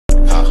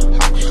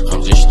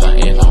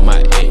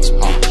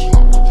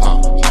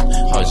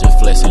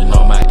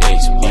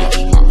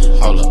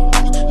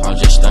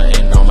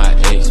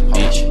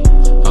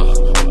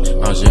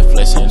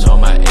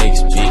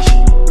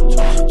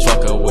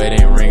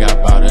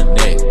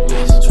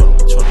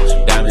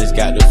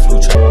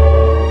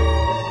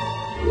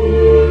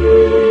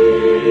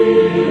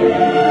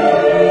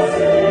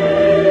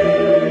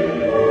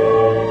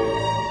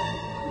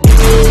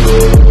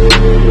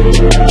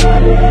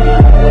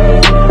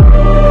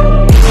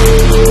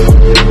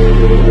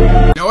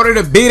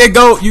wanna be the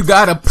GOAT, you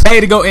gotta play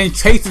the GOAT. And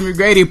Tracey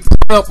Mcgady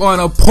put up on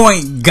a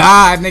point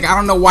guard, nigga. I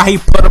don't know why he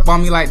put up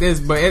on me like this,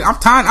 but I'm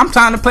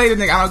trying to play this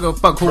nigga. I don't give a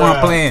fuck who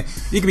I'm playing.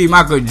 You could be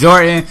Michael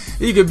Jordan,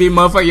 you could be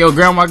motherfucker, your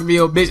grandma could be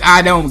your bitch.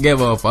 I don't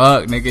give a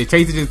fuck, nigga.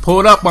 Tracey just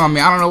pulled up on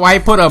me. I don't know why he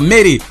put a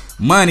midi.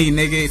 Money,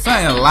 nigga.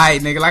 Something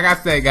light, nigga. Like I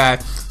said,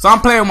 guys. So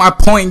I'm playing with my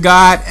point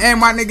guard and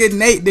my nigga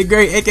Nate the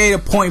Great, aka the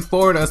point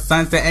forward of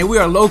Sunset. And we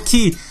are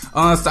low-key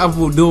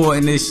unstoppable duo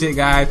in this shit,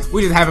 guys.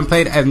 We just haven't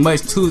played as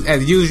much twos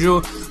as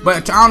usual.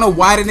 But I don't know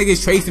why the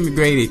nigga's Tracey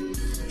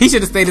Mcgady. He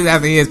should have stayed as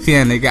an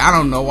ESPN, nigga. I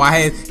don't know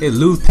why his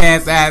loose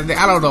pants ass, nigga.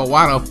 I don't know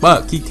why the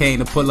fuck he came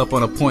to pull up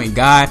on a point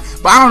guard.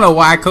 But I don't know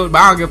why, coach.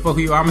 But I don't give a fuck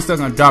who you are. I'm still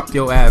gonna drop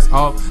your ass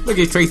off. Look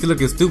at Tracey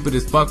looking stupid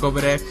as fuck over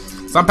there.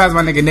 So I'm passing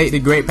my nigga Nate the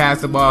Great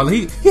pass the ball.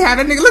 He had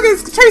a nigga. Look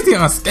at Tracey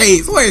on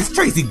skates. Where is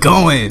Tracey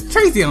going?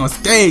 Tracey on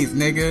skates,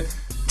 nigga.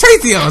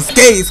 Tracey on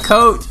skates,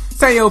 coach.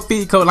 Say your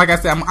feet, coach. Like I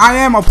said, I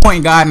am a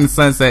point guard in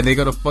Sunset,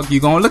 nigga. The fuck you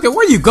going? Look at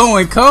where you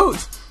going,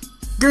 coach.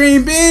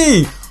 Green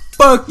bean.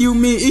 Fuck you,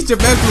 me. Eat your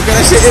vegetable, cause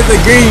that shit is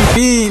a green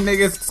bean,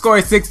 nigga. Score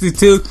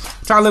 62.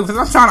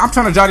 I'm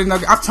trying to draw these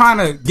nuggets. I'm trying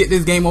to get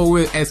this game over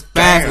with as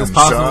fast as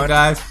possible,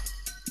 guys.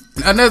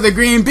 Another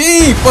green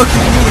bean. Fuck you,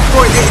 me.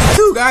 Score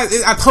 82,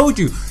 guys. I told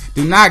you.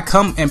 Do not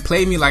come and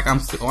play me like I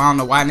don't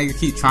know why niggas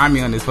keep trying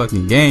me on this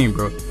fucking game,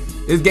 bro.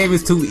 This game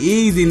is too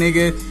easy,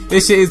 nigga.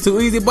 This shit is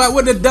too easy. But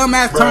with the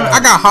dumbass turn, I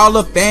got Hall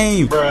of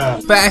Fame,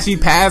 flashy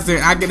passer,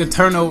 and I get a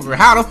turnover.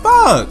 How the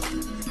fuck?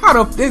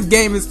 This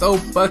game is so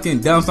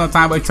fucking dumb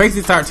sometimes. But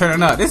Tracey start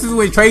turning up. This is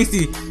when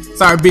Tracey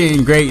start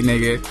being great,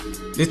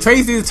 nigga. This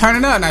Tracey is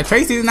turning up. Now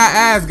Tracey is not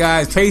ass,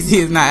 guys. Tracey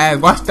is not ass.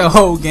 Watch the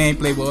whole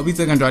gameplay, boy. We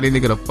still gonna draw this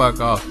nigga the fuck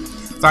off.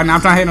 Sorry, now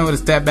I'm trying to hit him with a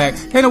step back.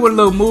 Hit him with a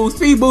little move.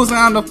 Speed boosting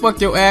on the fuck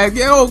your ass.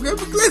 Yo,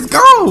 let's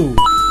go.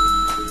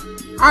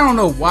 I don't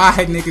know why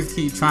niggas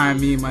keep trying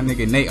me and my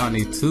nigga Nate on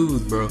these twos,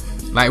 bro.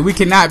 Like, we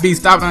cannot be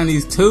stopped on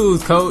these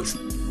twos, coach.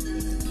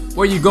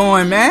 Where you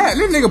going, man?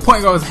 This nigga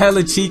point guard was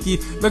hella cheeky.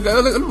 Look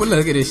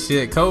at this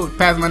shit, coach.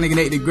 Pass my nigga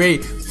Nate the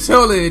Great.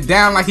 Shoulder it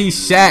down like he's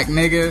Shaq,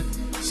 nigga.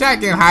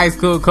 Shaq in high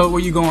school, coach.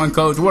 Where you going,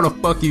 coach? Where the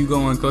fuck you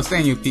going, coach? Stay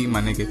on your feet, my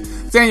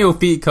nigga. Stay on your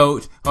feet,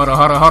 coach. Hold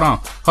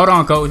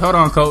on, coach.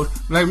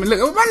 Look,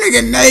 my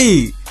nigga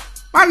Nate.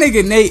 My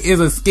nigga Nate is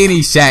a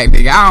skinny Shaq,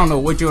 nigga. I don't know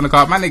what you wanna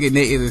call it. My nigga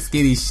Nate is a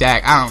skinny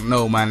Shaq. I don't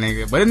know, my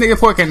nigga. But this nigga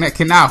Port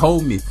cannot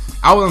hold me.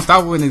 I was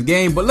unstoppable in this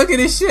game, but look at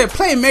this shit.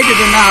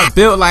 Playmakers are not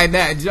built like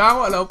that, y'all.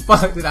 What the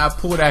fuck did I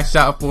pull that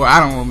shot for? I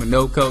don't even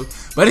know, coach.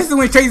 But this is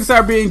when Tracey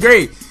started being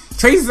great.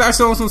 Tracey started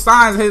showing some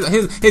signs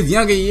his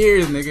younger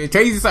years, nigga.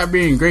 Tracey started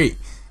being great.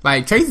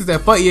 Like, Tracey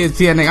said, fuck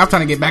ESPN, nigga. I'm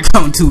trying to get back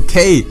on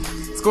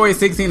 2K. Score is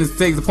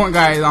 16-6. The point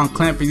guard is on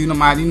clampers. You know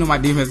my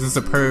defense is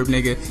superb,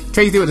 nigga.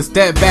 Tracey with a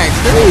step back.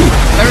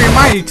 Let me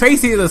remind you,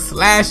 Tracey is a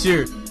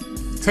slasher.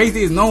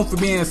 Tracey is known for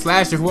being a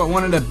slasher, for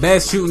one of the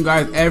best shooting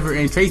guards ever,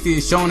 and Tracey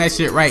is showing that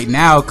shit right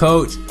now,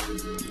 coach.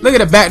 Look at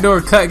the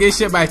backdoor cut. Get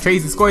shit by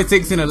Tracey. Scored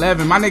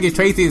 16-11. My nigga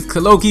Tracey is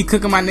low-key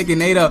cooking my nigga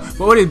Nate up.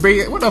 But what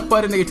the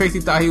fuck the nigga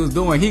Tracey thought he was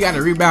doing? He got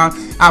a rebound.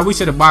 We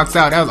should have boxed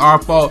out. That was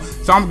our fault.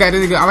 So I'm got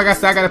this nigga. Like I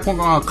said, I got a point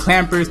on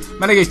clampers.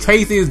 My nigga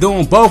Tracey is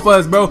doing both of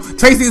us, bro.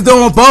 Tracey is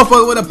doing both of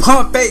us with a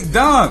pump fake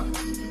dunk.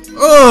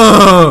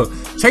 Ugh.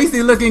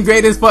 Tracey looking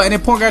great as fuck, and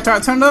then point guard tried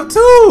to turn up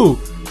too.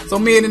 So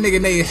me and the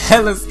nigga Nate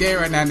hella scared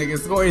right now, nigga.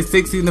 Score is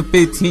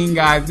 16-15,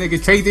 guys.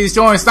 Nigga Tracey is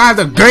showing signs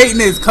of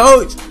greatness,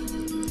 coach.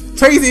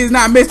 Tracey is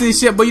not missing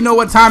shit, but you know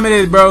what time it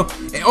is, bro.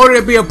 In order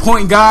to be a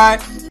point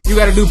guard, you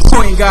gotta do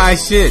point guard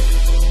shit.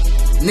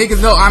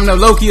 Niggas know I'm the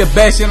low-key the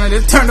best shit on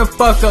this. Turn the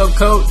fuck up,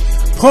 coach.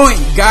 Point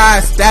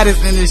guard status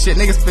in this shit.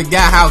 Niggas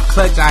forgot how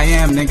clutch I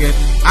am, nigga.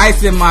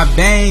 Ice in my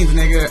veins,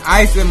 nigga.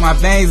 Ice in my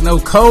veins, no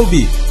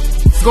Kobe.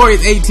 Score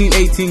is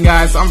 18-18,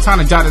 guys. So I'm trying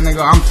to drop the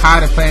nigga. I'm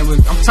tired of playing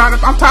with. I'm tired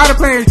of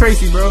playing with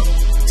Tracey, bro.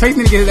 Tracey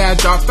need to get his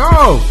ass dropped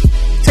off.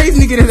 Tracey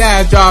need to get his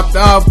ass dropped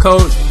off,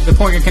 coach. The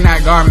point guard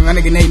cannot guard me. My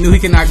nigga Nate knew he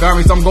cannot guard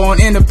me, so I'm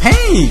going in the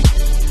paint.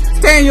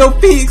 Stay on your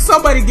feet.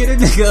 Somebody get a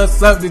nigga a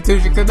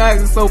substitution, cause that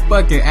is so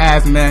fucking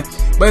ass, man.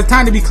 But it's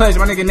time to be clutch.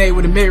 My nigga Nate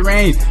with the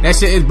mid-range. That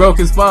shit is broke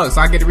as fuck,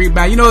 so I get the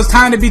rebound. You know it's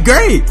time to be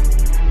great.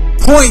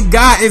 Point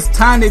guard, it's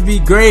time to be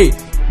great.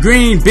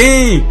 Green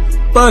bean.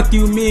 Fuck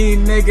you, me,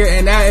 nigga.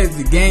 And that is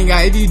the game,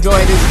 guys. If you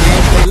enjoyed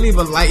this game, leave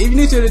a like. If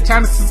you're new to the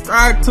channel,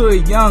 subscribe to a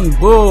young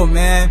bull,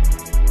 man.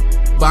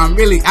 But I'm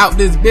really out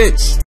this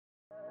bitch.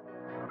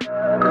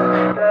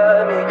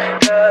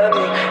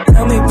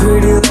 Tell me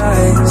pretty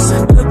lies,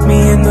 look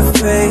me in the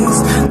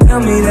face. Tell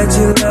me that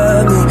you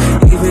love me,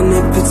 even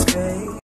if it's